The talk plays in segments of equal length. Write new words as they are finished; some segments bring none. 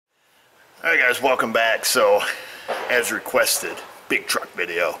Alright guys, welcome back. So, as requested, big truck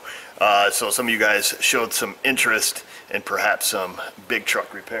video. So some of you guys showed some interest in perhaps some big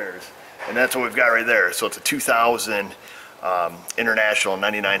truck repairs. And that's what we've got right there. So it's a 2000 International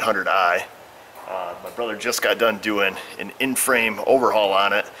 9900i. My brother just got done doing an in-frame overhaul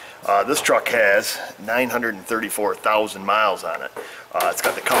on it. This truck has 934,000 miles on it. It's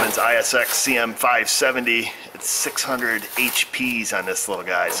got the Cummins ISX CM570. It's 600 HPs on this little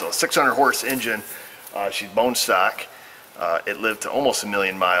guy. So 600 horse engine. She's bone stock. It lived to almost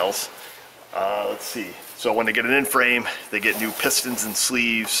 1,000,000 miles. Let's see. So when they get an in-frame, they get new pistons and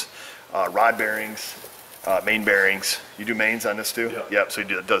sleeves, rod bearings, main bearings. You do mains on this too? Yep. Yep. So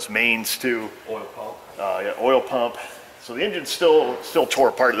it does mains too. Oil pump. Yeah, oil pump. So the engine's still tore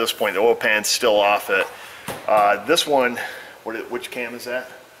apart at this point. The oil pan's still off it. This one, which cam is that?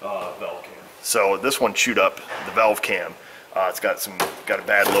 Valve cam. So this one chewed up the valve cam. It's got a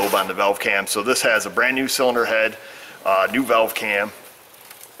bad lobe on the valve cam. So this has a brand new cylinder head, new valve cam,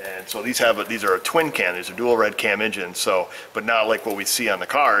 and so these are a twin cam. These are dual red cam engines. So, but not like what we see on the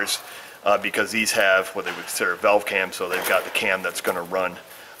cars, because these have what they would consider a valve cam. So they've got the cam that's going to run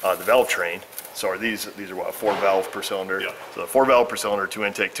the valve train. So these are what, 4 valve per cylinder? Yeah. So 4 valve per cylinder, 2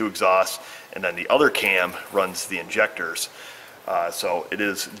 intake, 2 exhaust, and then the other cam runs the injectors. So it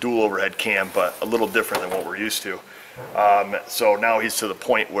is dual overhead cam, but a little different than what we're used to. So now he's to the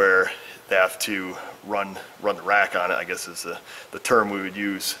point where they have to run the rack on it, I guess is the term we would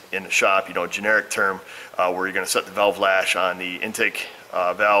use in the shop, you know, generic term, where you're going to set the valve lash on the intake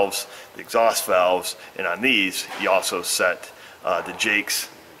valves, the exhaust valves, and on these you also set the jakes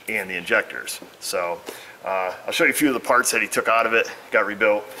and the injectors. So I'll show you a few of the parts that he took out of it, got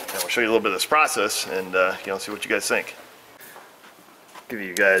rebuilt, and we'll show you a little bit of this process and you know, see what you guys think. Give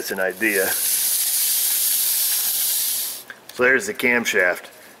you guys an idea. So there's the camshaft.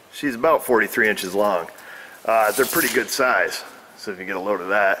 She's about 43 inches long. They're pretty good size. So if you get a load of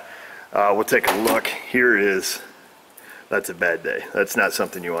that, we'll take a look. Here it is. That's a bad day. That's not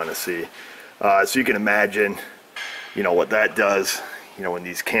something you want to see. So you can imagine, you know, what that does. You know, when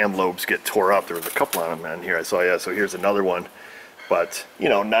these cam lobes get tore up, there was a couple on them on here I saw. Yeah, so here's another one. But you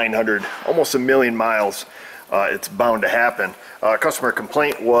know, 900, almost 1,000,000 miles. It's bound to happen. Customer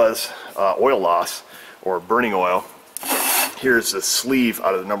complaint was oil loss or burning oil. Here's the sleeve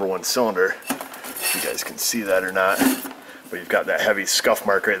out of the #1 cylinder. If you guys can see that or not, but you've got that heavy scuff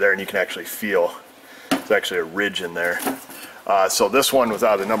mark right there, and you can actually feel there's actually a ridge in there. So this one was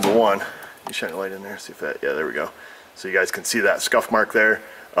out of the #1. You shine a light in there, see if that, yeah, there we go. So you guys can see that scuff mark there.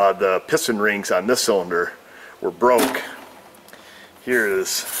 The piston rings on this cylinder were broke. Here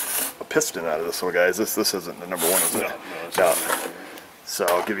is a piston out of this one, guys. This isn't the #1, is it? No. So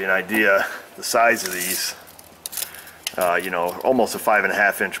I'll give you an idea the size of these. You know, almost a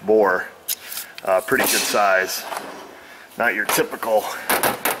 5.5 inch bore. Pretty good size. Not your typical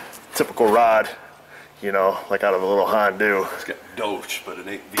rod, you know, like out of a little Honda. It's got Doge, but it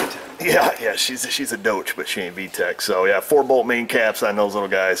ain't VTEC. Yeah, she's a Doge, but she ain't VTEC. So yeah, 4-bolt main caps on those little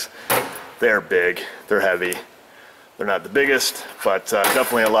guys. They're big, they're heavy. They're not the biggest, but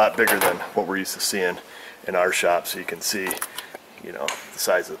definitely a lot bigger than what we're used to seeing in our shop. So you can see, you know, the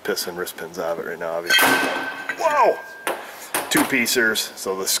size of the piston, wrist pins of it right now, obviously. Whoa! 2-piecers,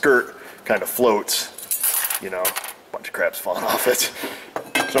 so the skirt kind of floats, you know, a bunch of crap's falling off it.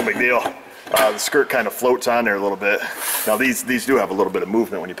 It's no big deal. The skirt kind of floats on there a little bit. Now these do have a little bit of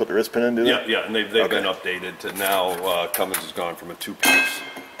movement when you put the wrist pin in, do they? Yeah, and they've been updated to now. Cummins has gone from a 2-piece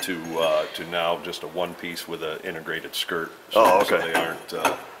to now just a 1-piece with an integrated skirt. So, oh, okay.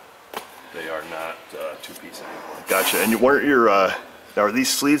 So they are not 2-piece anymore. Gotcha. And weren't your now are these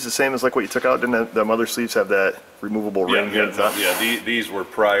sleeves the same as like what you took out? Didn't the other sleeves have that removable ring here? Yeah, these were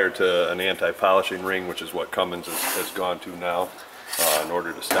prior to an anti-polishing ring, which is what Cummins has gone to now. In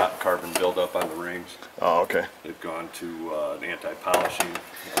order to stop carbon buildup on the rings. Oh, okay. They've gone to an anti-polishing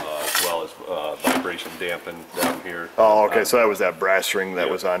as well as vibration dampen down here. Oh, okay. So that was that brass ring that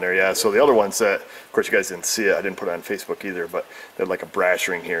was on there. Yeah. So the other ones that, of course, you guys didn't see it. I didn't put it on Facebook either, but they had like a brass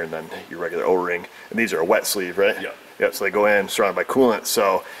ring here and then your regular O-ring. And these are a wet sleeve, right? Yeah. Yeah. So they go in surrounded by coolant.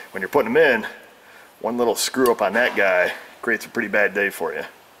 So when you're putting them in, one little screw up on that guy creates a pretty bad day for you.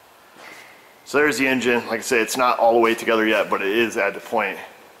 So there's the engine. Like I say, it's not all the way together yet, but it is at the point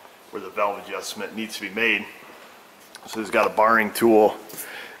where the valve adjustment needs to be made. So it's got a barring tool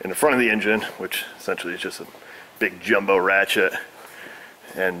in the front of the engine, which essentially is just a big jumbo ratchet.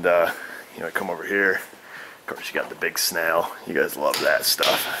 And you know, I come over here. Of course, you got the big snail. You guys love that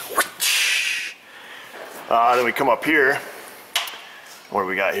stuff. Then we come up here. What do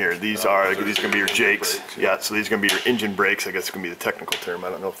we got here? These are these gonna be your Jakes. Brakes, Yeah, so these are gonna be your engine brakes. I guess it's gonna be the technical term. I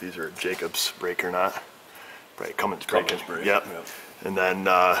don't know if these are a Jacobs brake or not. Right, Cummins brake. brake. Yep. And then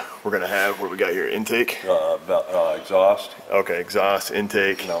we're gonna have what we got here: intake. Exhaust. Okay, exhaust,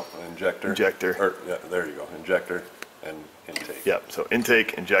 intake. No, injector. Injector. Or, yeah, there you go. Injector and intake. Yep. So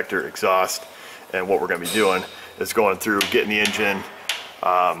intake, injector, exhaust, and what we're gonna be doing is going through getting the engine.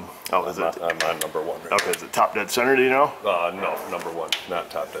 I'm on number 1 right Okay, is it top dead center, do you know? No, number 1,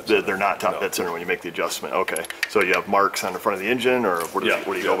 not top dead center. They're not top dead center when you make the adjustment. Okay, so you have marks on the front of the engine, or what do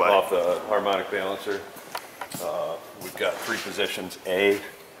you go by? Off the harmonic balancer. We've got 3 positions, A,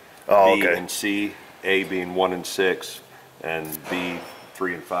 Oh, B, okay. and C. A being 1 and 6, and B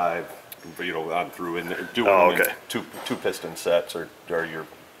 3 and 5. You know, on through in there, doing them in okay. two piston sets, or your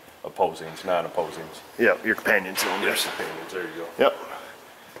opposings, non-opposings. Yep, your companion cylinders. Companions, there you go. Yep.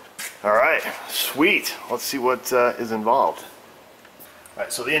 All right, sweet. Let's see what is involved. All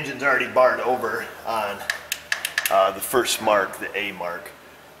right, so the engine's already barred over on the first mark, the A mark.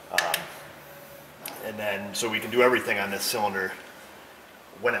 And then, so we can do everything on this cylinder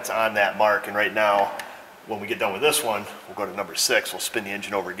when it's on that mark. And right now, when we get done with this one, we'll go to number 6. We'll spin the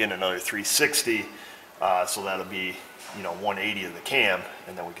engine over again another 360. So that'll be, you know, 180 of the cam,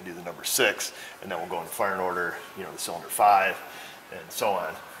 and then we can do the number 6, and then we'll go in firing order, you know, the cylinder 5, and so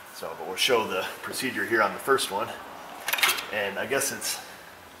on. So, but we'll show the procedure here on the first one, and I guess it's...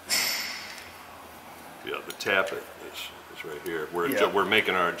 Yeah, the tappet is right here. Yeah. We're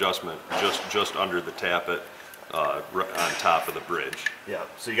making our adjustment just under the tappet, on top of the bridge. Yeah,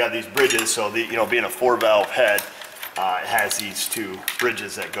 so you got these bridges, so the, you know, being a 4-valve head, it has these 2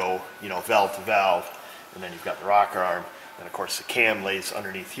 bridges that go, you know, valve to valve, and then you've got the rocker arm, and of course the cam lays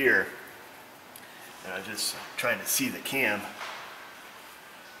underneath here. And I'm just trying to see the cam.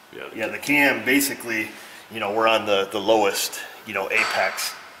 Yeah, the cam basically, you know, we're on the lowest, you know,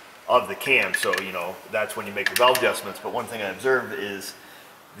 apex of the cam, so, you know, that's when you make the valve adjustments. But one thing I observed is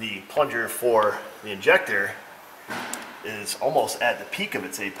the plunger for the injector is almost at the peak of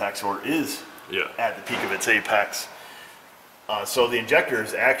its apex, or is at the peak of its apex. So the injector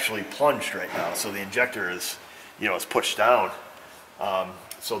is actually plunged right now. So the injector is, you know, is pushed down.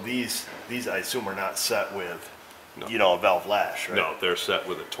 So these I assume are not set with, you know, a valve lash, right? No, they're set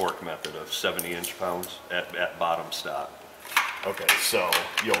with a torque method of 70 inch-pounds at bottom stop. Okay, so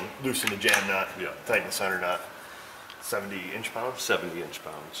you'll loosen the jam nut, Yeah. tighten the center nut, 70 inch-pounds? 70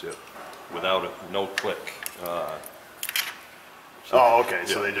 inch-pounds, yep. Without no click. Oh, okay,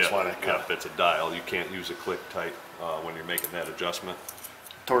 so they just want to Yeah, if it's a dial, you can't use a click tight when you're making that adjustment.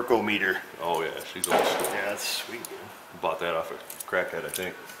 Torque-o-meter. Oh yeah, she's old school. Yeah, that's sweet, dude. Bought that off a crackhead, I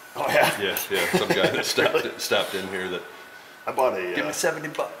think. Oh yeah? Yeah, some guy that stopped in here that, I bought a... give me 70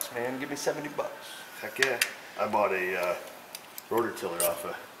 bucks, man, give me 70 bucks. Heck yeah. I bought a rotor tiller off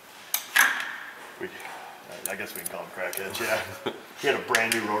of... I guess we can call them crackheads, yeah. He had a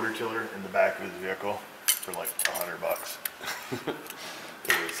brand new rotor tiller in the back of his vehicle for like $100.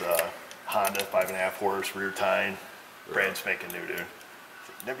 It was Honda 5.5 horse rear tine, brand spanking new, dude.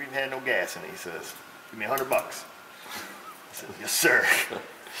 Said, never even had no gas in it, he says. Give me $100. I said, yes sir.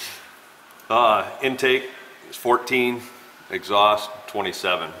 Intake is 14, exhaust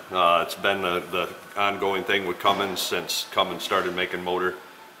 27. It's been the ongoing thing with Cummins since Cummins started making motor.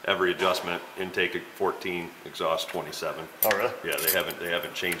 Every adjustment, intake at 14, exhaust 27. Oh really? Yeah, they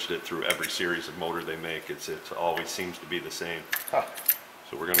haven't changed it through every series of motor they make. It always seems to be the same. Huh.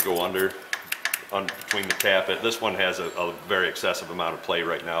 So we're going to go under between the tappet. This one has a very excessive amount of play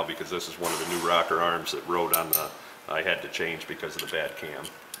right now because this is one of the new rocker arms that rode on the. I had to change because of the bad cam.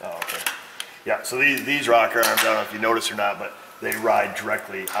 Oh, okay. Yeah, so these rocker arms, I don't know if you noticed or not, but they ride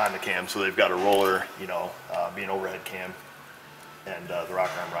directly on the cam. So they've got a roller, you know, being overhead cam, and the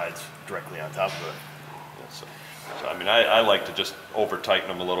rocker arm rides directly on top of it. Yeah, so I mean, I like to just over tighten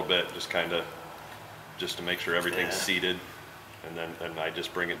them a little bit, just to make sure everything's seated, and then I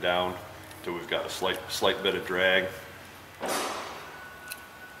just bring it down till we've got a slight bit of drag.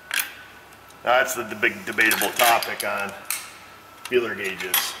 That's the big debatable topic on feeler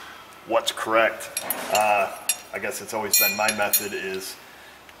gauges. What's correct? I guess it's always been my method is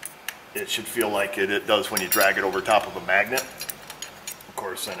it should feel like it does when you drag it over top of a magnet. Of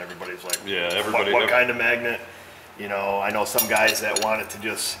course, then everybody's like, yeah, what kind of magnet? You know, I know some guys that want it to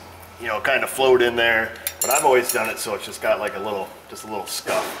just, you know, kind of float in there, but I've always done it so it's just got like just a little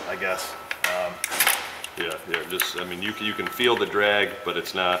scuff, I guess. Yeah, just, I mean, you can feel the drag, but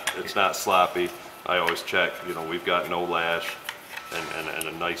it's not sloppy. I always check, you know, we've got no lash and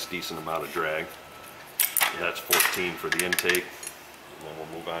a nice decent amount of drag. That's 14 for the intake, and then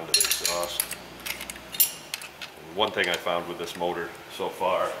we'll move on to the exhaust. And one thing I found with this motor so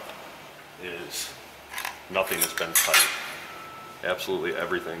far is nothing has been tight. Absolutely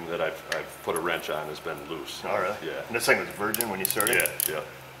everything that I've put a wrench on has been loose. Oh, really? Yeah. And this thing was virgin when you started? Yeah, yeah.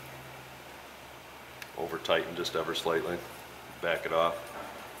 Over tighten just ever slightly. Back it off.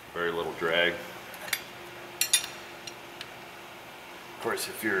 Very little drag. Of course,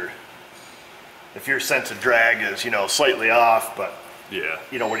 if your sense of drag is, you know, slightly off, but Yeah.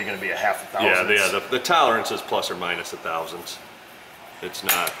 you know, what are you going to be, a half a Yeah, thousandth? the tolerance is plus or minus a thousandths. It's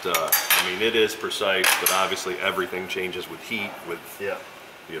not, I mean, it is precise, but obviously everything changes with heat, with, Yeah.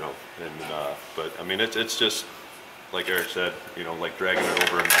 you know, and, but I mean, it's just, like Eric said, you know, like dragging it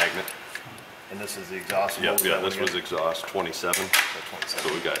over a magnet. And this is the exhaust? Yeah, mode, yeah, that this one was again? exhaust 27. 27.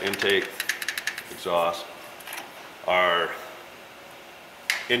 So we got intake, exhaust. Our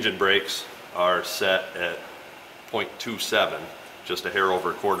engine brakes are set at 0.27, just a hair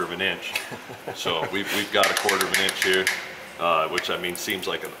over a quarter of an inch. So we've got a quarter of an inch here, which I mean seems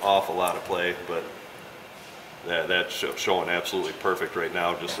like an awful lot of play, but that's showing absolutely perfect right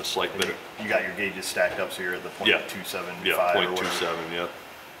now. Just a slight bit of, You got your gauges stacked up, so you're at the Yeah. 0.275 yeah, or whatever. 0.27, yeah.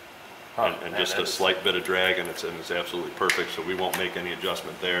 Huh, And man, just that a is- slight bit of drag, and it's absolutely perfect. So we won't make any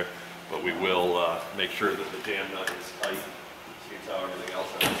adjustment there, but we will make sure that the jam nut is tight. See how everything else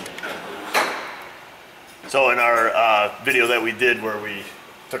is loose. So in our video that we did where we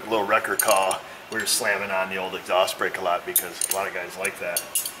took a little record call, we were slamming on the old exhaust brake a lot because a lot of guys like that.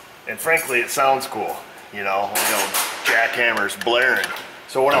 And frankly, it sounds cool, you know, jackhammers blaring.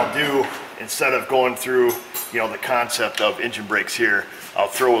 So what I'll do, instead of going through, you know, the concept of engine brakes here, I'll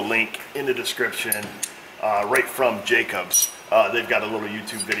throw a link in the description right from Jacobs. They've got a little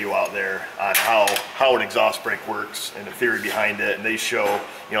YouTube video out there on how an exhaust brake works and the theory behind it, and they show,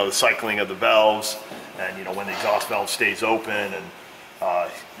 you know, the cycling of the valves and, you know, when the exhaust valve stays open and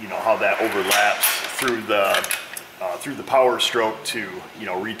you know, how that overlaps through the power stroke to, you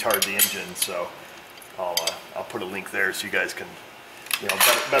know, retard the engine. So I'll put a link there so you guys can, you know,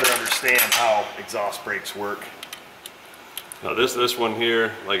 better understand how exhaust brakes work. Now this one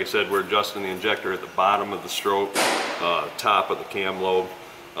here, like I said, we're adjusting the injector at the bottom of the stroke, top of the cam lobe.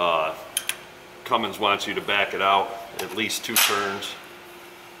 Cummins wants you to back it out at least 2 turns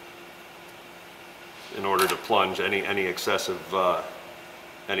in order to plunge any excessive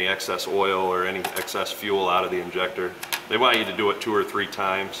any excess oil or any excess fuel out of the injector. They want you to do it 2 or 3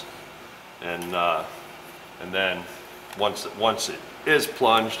 times, and then once it is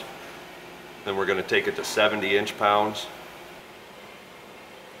plunged, then we're going to take it to 70 inch-pounds.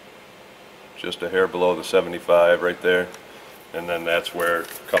 Just a hair below the 75 right there, and then that's where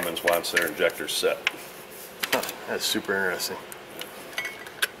Cummins wants their injectors set. Huh, that's super interesting.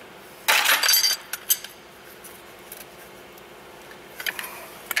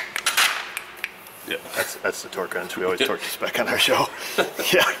 Yeah, That's the torque wrench. We always torque the spec on our show.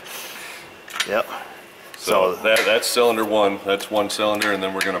 Yeah. Yep. so that's cylinder 1. That's 1 cylinder, and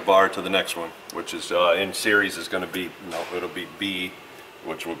then we're going to bar to the next one, which is in series is going to be, it'll be B,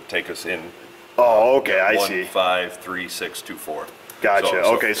 which will take us in. Oh, okay, I see. 1, 5, 3, 6, 2, 4. Gotcha.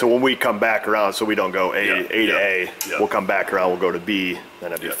 Okay, so when we come back around, so we don't go A to A, yeah. we'll come back around, we'll go to B,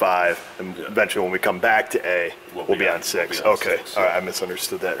 then it'll be 5, and eventually when we come back to A, we'll be on 6. Okay, all right, I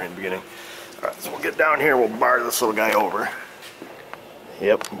misunderstood that right in the beginning. All right, so we'll get down here, we'll bar this little guy over.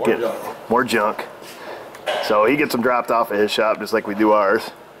 Yep, more junk. So he gets them dropped off at his shop just like we do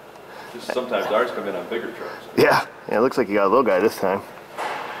ours. Just sometimes ours come in on bigger trucks. Yeah, it looks like you got a little guy this time.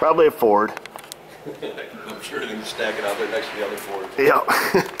 Probably a Ford. I'm sure they can stack it out there next to the other Fords. Yeah.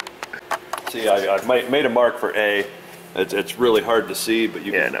 See, I made a mark for A. It's really hard to see, but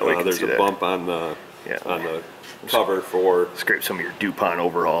you can, we can there's see a that. bump on the cover for. Scrape some of your DuPont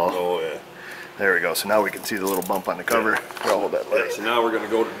Overhaul. Oh yeah. There we go. So now we can see the little bump on the cover. I'll hold that light. So now we're going to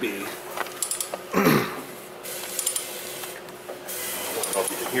go to B. I don't know if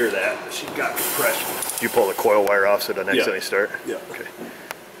you can hear that, but she's got compression. Did you pull the coil wire off so it doesn't accidentally start? Yeah. Okay.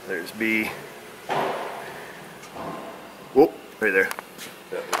 There's B. Whoop, right there.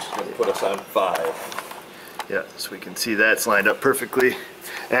 Yeah, which is going to put us on 5. Yeah, so we can see that's lined up perfectly.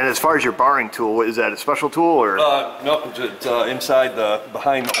 And as far as your barring tool, is that a special tool or? No, just, inside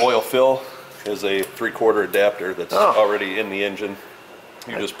behind the oil fill is a 3/4 adapter that's already in the engine.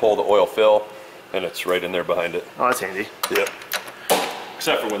 You just pull the oil fill, and it's right in there behind it. Oh, that's handy. Yep.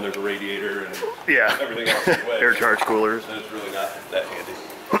 Except for when there's a radiator and everything else in the way. Air charge coolers. Then it's really not that handy.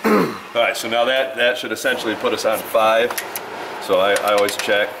 All right, so now that should essentially put us on 5. So I always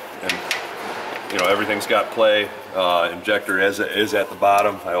check, and you know everything's got play. Injector is at the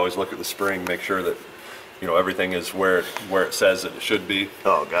bottom. I always look at the spring, make sure that you know everything is where it says that it should be.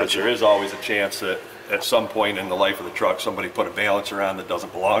 Oh, gotcha. Because there is always a chance that at some point in the life of the truck, somebody put a balancer on that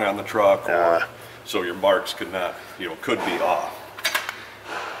doesn't belong on the truck, or so your marks could not, could be off.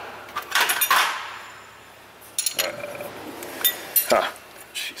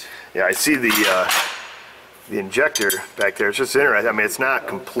 Yeah, I see the injector back there. It's just interesting. I mean, it's not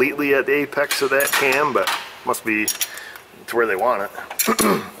completely at the apex of that cam, but must be to where they want it. All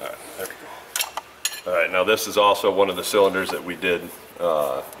right, there we go. All right, now this is also one of the cylinders that we did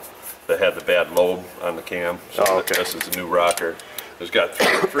that had the bad lobe on the cam. So okay. This is a new rocker. It's got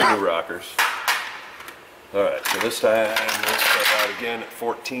three new rockers. All right, so this time let's start out again at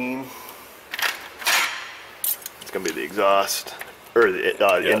 14. It's gonna be the exhaust. Or the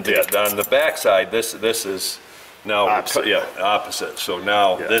intake. On the back side, this is now opposite. So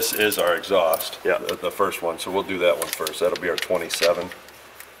now this is our exhaust, the first one. So we'll do that one first. That'll be our 27.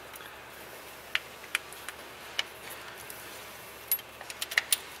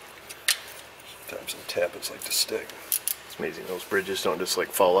 Sometimes the tappets like to stick. It's amazing those bridges don't just like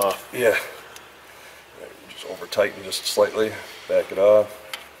fall off. Yeah. Right, just over tighten just slightly. Back it off.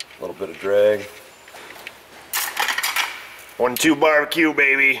 A little bit of drag. 1-2 barbecue,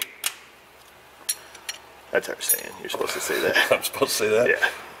 baby. That's our saying. You're supposed to say that. I'm supposed to say that? Yeah.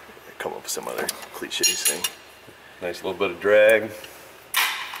 Come up with some other cliche thing. Nice little bit of drag.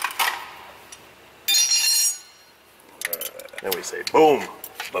 Then we say boom.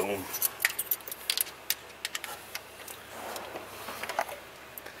 Boom.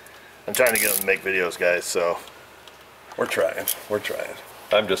 I'm trying to get them to make videos, guys, so. We're trying. We're trying.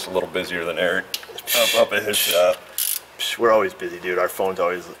 I'm just a little busier than Eric up at his shop. We're always busy, dude. Our phone's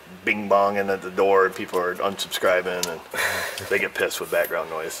always bing bonging at the door, and people are unsubscribing, and they get pissed with background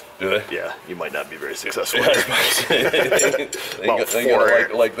noise. Do they? Yeah, you might not be very successful. They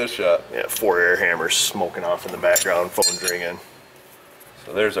got like this shot. Yeah, 4 air hammers smoking off in the background, phone's ringing.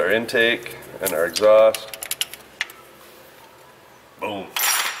 So there's our intake and our exhaust. Boom.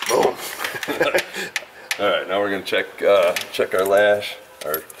 Boom. All right, now we're gonna check our lash,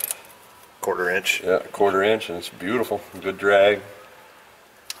 our 1/4 inch. Yeah, 1/4 inch, and it's beautiful. Good drag.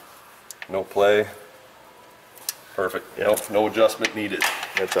 No play. Perfect. Yeah. No adjustment needed.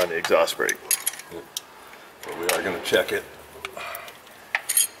 That's on the exhaust brake. But we are going to check it.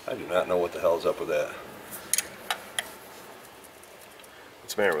 I do not know what the hell's up with that.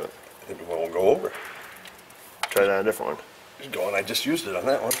 What's the matter with it? It won't go over. Try that on a different one. It's going. I just used it on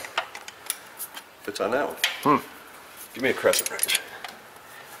that one. It's on that one. Give me a crescent wrench.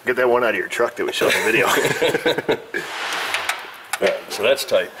 Get that one out of your truck that we showed in the video. Right, so that's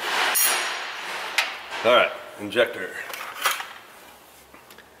tight. All right, injector.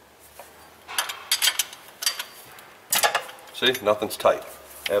 See, nothing's tight.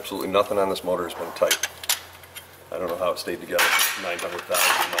 Absolutely nothing on this motor has been tight. I don't know how it stayed together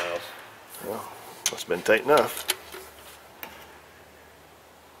 900,000 miles. Well, must have been tight enough.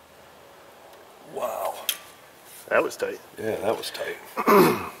 Wow. That was tight. Yeah, that was tight.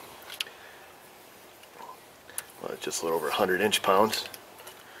 Well, it's just a little over 100 inch-pounds.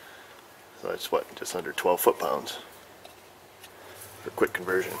 So that's what, just under 12 foot-pounds for quick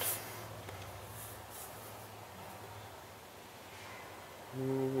conversion.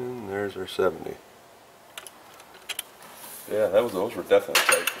 And there's our 70. Yeah, those were definitely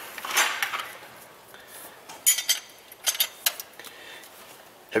tight.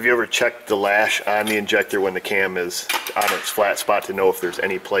 Have you ever checked the lash on the injector when the cam is on its flat spot to know if there's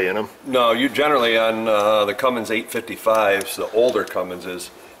any play in them? No, you generally on the Cummins 855s, the older Cumminses,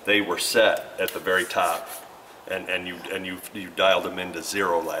 they were set at the very top, and you dialed them into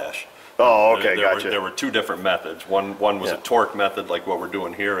 0 lash. Oh, okay, gotcha. There were 2 different methods. One was a torque method, like what we're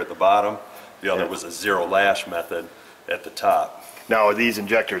doing here at the bottom. The other was a 0 lash method at the top. Now, are these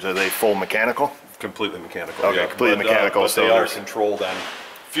injectors, are they full mechanical? Completely mechanical. Okay, yeah. completely mechanical. But So they are there's- controlled on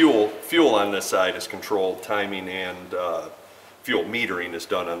fuel. Fuel on this side is controlled. Timing and fuel metering is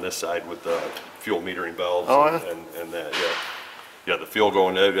done on this side with the fuel metering valves. Oh, yeah? and that. Yeah. Yeah, the fuel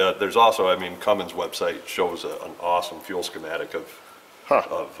going. There's also, I mean, Cummins website shows an awesome fuel schematic of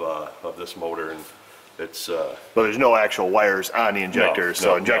this motor, and it's. But there's no actual wires on the injectors,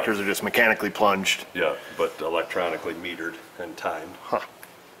 so no. injectors are just mechanically plunged. Yeah, but electronically metered and timed. Huh.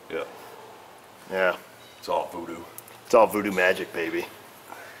 Yeah, Yeah. it's all voodoo. It's all voodoo magic, baby.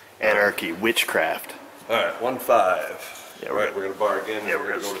 Anarchy, witchcraft. All right, 1.5. Yeah, right, we're gonna bar again. Yeah, we're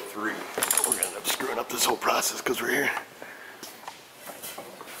gonna go to 3. We're gonna end up screwing up this whole process because we're here.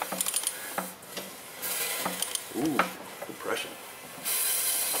 Ooh, compression.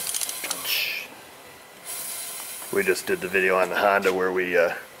 We just did the video on the Honda where we,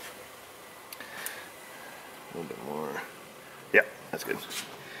 a little bit more. Yeah, that's good.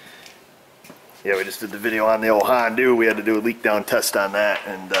 Yeah, we just did the video on the old Honda. We had to do a leak down test on that,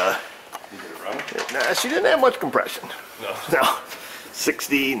 and You get it running? nah, she didn't have much compression. No. No,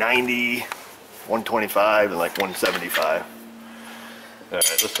 60, 90, 125, and like 175. All right,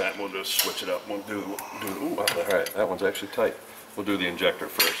 this time we'll just switch it up. We'll do ooh, all right, that one's actually tight. We'll do the injector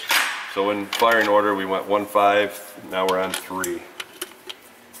first. So in firing order, we went 1.5, now we're on 3.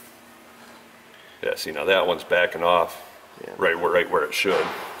 Yeah, see, now that one's backing off right where it should.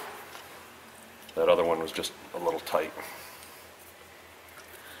 That other one was just a little tight.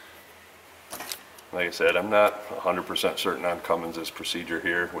 Like I said, I'm not 100% certain on Cummins' procedure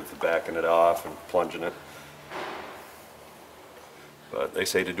here with the backing it off and plunging it. But they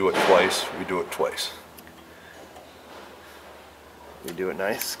say to do it twice, we do it twice. We do it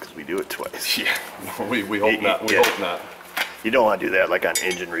nice, because we do it twice. Yeah, we hope not, we hope not. You don't want to do that like on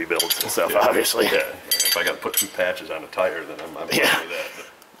engine rebuilds and stuff, obviously. Yeah, if I got to put 2 patches on a tire, then I'm fine Yeah. with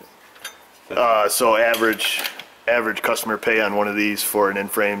that. So average customer pay on one of these for an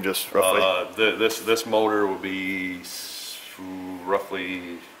in-frame, just roughly? This motor will be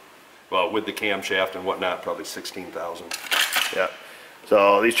roughly, well, with the camshaft and whatnot, probably 16,000. Yeah.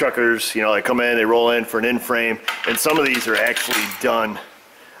 So these truckers, you know, they come in, they roll in for an in-frame, and some of these are actually done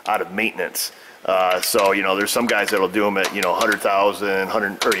out of maintenance. So, you know, there's some guys that'll do them at, you know, 100,000,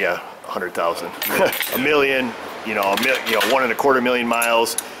 100,000, a million, you know, 1.25 million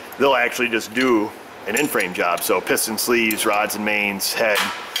miles. They'll actually just do an in-frame job. So piston sleeves, rods and mains, head,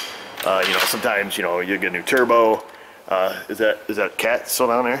 you know, sometimes, you know, you get a new turbo. Is that cat still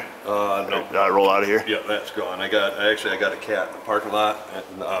down there? No. Roll out of here? Yeah, that's gone. I got a cat in the parking lot,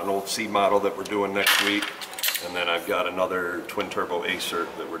 an old C model that we're doing next week. And then I've got another twin turbo Acer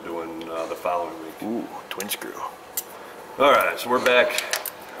that we're doing the following week. Ooh, twin screw. All right, so we're back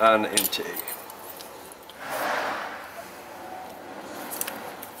on the intake.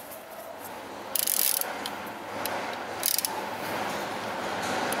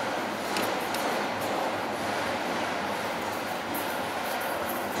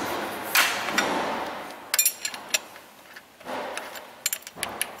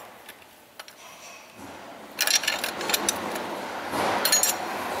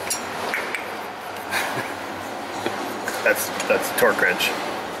 That's a torque wrench.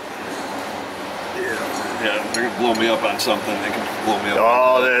 Yeah, they're gonna blow me up on something. They can blow me up.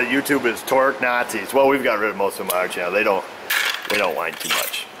 Oh, the YouTube is torque Nazis. Well, we've got rid of most of them on our channel. They don't whine too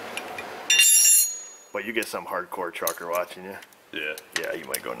much. But you get some hardcore trucker watching you. Yeah. Yeah, you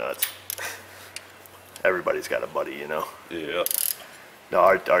might go nuts. Everybody's got a buddy, you know. Yeah. No,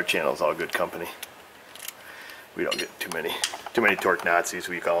 our channel's all good company. We don't get too many torque Nazis,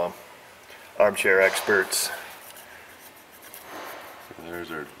 we call them. Armchair experts.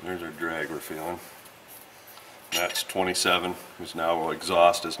 There's our drag we're feeling. That's 27, who's now,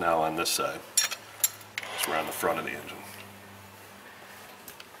 exhaust is now on this side. So we're on the front of the engine.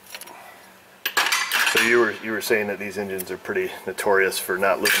 So you were saying that these engines are pretty notorious for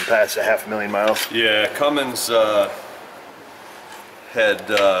not living past 500,000 miles? Yeah, Cummins had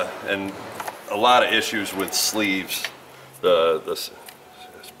and a lot of issues with sleeves. This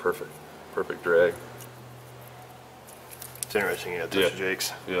is perfect drag. It's interesting, yeah, touch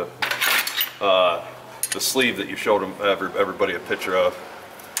Jake's. Yeah. The sleeve that you showed everybody a picture of.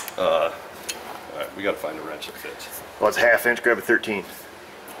 All right, we got to find a wrench that fits. Well, it's 1/2 inch, grab a 13.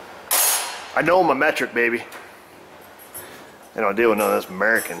 I know I'm a metric, baby. I don't deal with none of this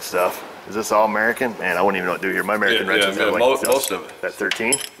American stuff. Is this all American? Man, I wouldn't even know what to do here. My American wrenches are like most of it. That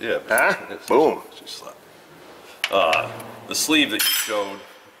 13? Yeah. Huh? Boom. It's just the sleeve that you showed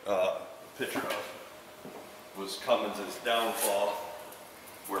a picture of was Cummins' downfall,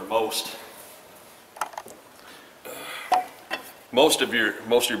 where most of your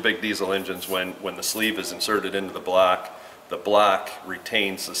big diesel engines, when the sleeve is inserted into the block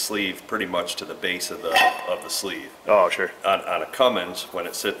retains the sleeve pretty much to the base of the sleeve. Oh, sure. On a Cummins, when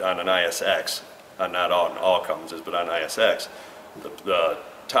it sits on an ISX, not on all Cumminses, but on ISX, the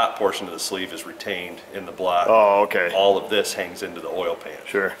top portion of the sleeve is retained in the block. Oh, okay. All of this hangs into the oil pan.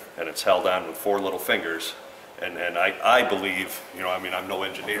 Sure. And it's held on with 4 little fingers. And I believe, you know, I mean, I'm no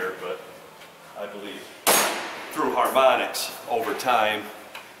engineer, but I believe through harmonics over time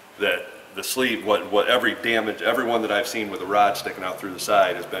that the sleeve, every one that I've seen with a rod sticking out through the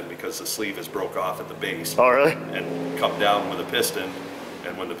side has been because the sleeve is broke off at the base. Oh, really? And come down with a piston,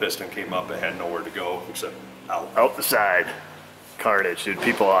 and when the piston came up, it had nowhere to go except out. Out the side. Carnage, dude.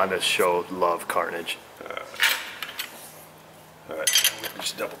 People on this show love carnage. All right,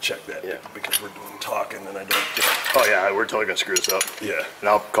 just double check that, because we're doing talking and I don't get. Oh yeah, we're totally gonna screw this up. Yeah. And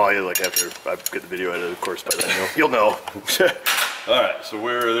I'll call you like after I get the video edited, of course, by then you'll know. All right, so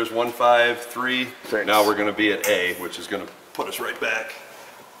there's 153. Thanks. Now we're gonna be at A, which is gonna put us right back.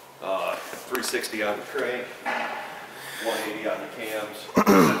 360 on the crank, 180 on the cams,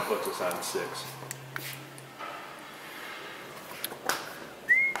 and that puts us on 6.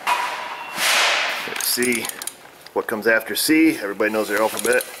 Let's see what comes after C. Everybody knows their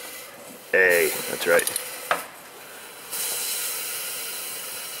alphabet. A, that's right.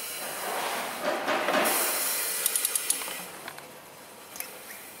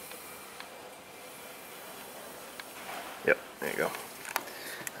 Yep, there you go.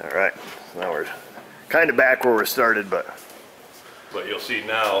 All right, so now we're kind of back where we started, but You'll see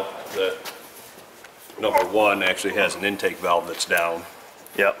now that number 1 actually has an intake valve that's down.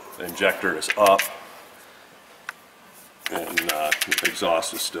 yep, The injector is up, and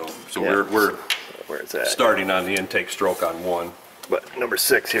exhaust is still. So Yeah. we're where it's at. starting on the intake stroke on 1. But number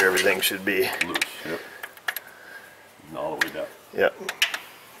 6 here, everything should be. Loose. Yep. And all the way down. Yep.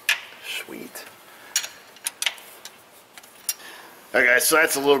 Sweet. All right, guys, so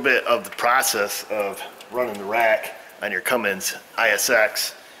that's a little bit of the process of running the rack on your Cummins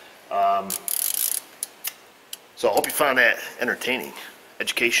ISX. So I hope you found that entertaining,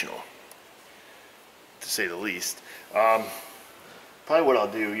 educational, to say the least. Probably what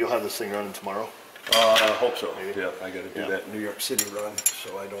I'll do, you'll have this thing running tomorrow. I hope so. Maybe. Yeah, I got to do that New York City run,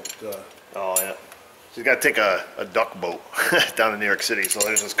 so I don't. Oh, yeah. So you got to take a duck boat down in New York City. So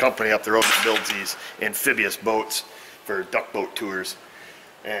there's this company up the road that builds these amphibious boats for duck boat tours.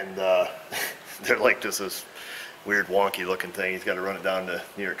 And they're like just this weird wonky looking thing. He's got to run it down to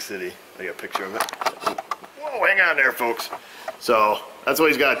New York City. I got a picture of it. Whoa, hang on there, folks. So that's what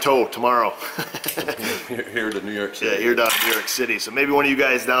he's got to tow tomorrow. Here to New York City. Yeah, here down in New York City. So maybe one of you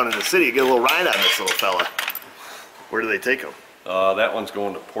guys down in the city get a little ride on this little fella. Where do they take him? That one's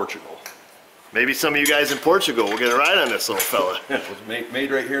going to Portugal. Maybe some of you guys in Portugal will get a ride on this little fella. It was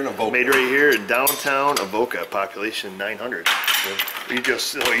made right here in Overhaul. Made right here in downtown Avoca, population 900. You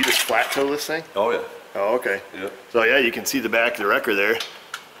just flat tow this thing? Oh yeah. Oh, okay. Yep. So yeah, you can see the back of the wrecker there,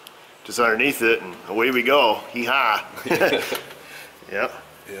 just underneath it, and away we go. Hee-haw. Yep.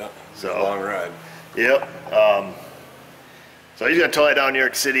 Yeah. So Long ride. Yep. So he's gonna tow it down to New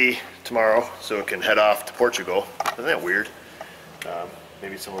York City tomorrow, so it can head off to Portugal. Isn't that weird?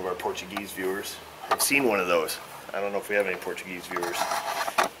 Maybe some of our Portuguese viewers have seen one of those. I don't know if we have any Portuguese viewers,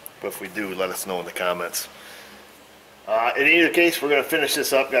 but if we do, let us know in the comments. In either case, we're gonna finish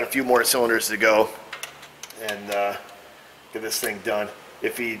this up. Got a few more cylinders to go, and get this thing done.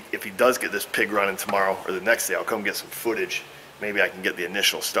 If he does get this pig running tomorrow or the next day, I'll come get some footage. Maybe I can get the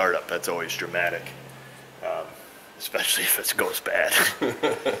initial startup. That's always dramatic, especially if it goes bad.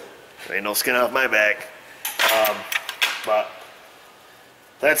 There ain't no skin off my back. But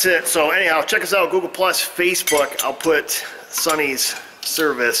that's it. So anyhow, check us out, Google+, Facebook. I'll put Sonny's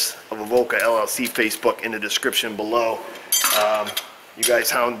Service of Avoca LLC Facebook in the description below. You guys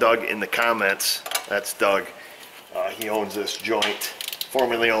hound Doug in the comments. That's Doug. He owns this joint,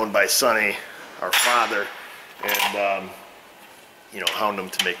 formerly owned by Sonny, our father, and hound him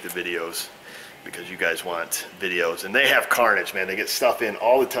to make the videos because you guys want videos. And they have carnage, man. They get stuff in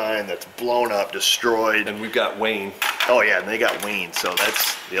all the time that's blown up, destroyed. And we've got Wayne. Oh yeah, and they got Wayne. So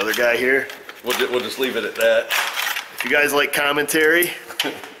that's the other guy here. We'll just leave it at that. If you guys like commentary,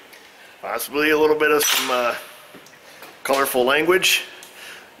 possibly a little bit of some colorful language,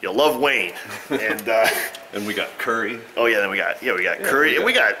 you'll love Wayne. And and we got Curry. oh yeah, then we got Curry.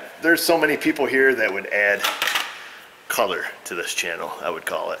 There's so many people here that would add color to this channel, I would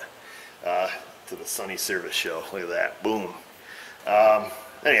call it, to the Sonny Service Show. Look at that, boom.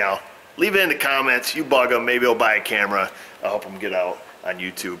 Anyhow, leave it in the comments. You bug them, maybe I'll buy a camera. I'll help them get out on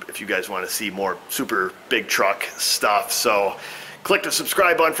YouTube if you guys want to see more super big truck stuff. So click the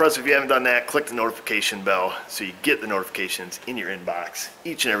subscribe button for us if you haven't done that. Click the notification bell so you get the notifications in your inbox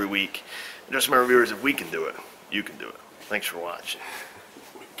each and every week. And just remember, viewers, if we can do it, you can do it. Thanks for watching.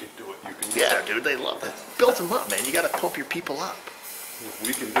 We can do it. You can do Yeah, dude, they love it. Build them up, man. You got to pump your people up. it. If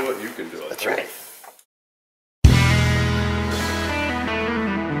we can do it, you can do it. That's right.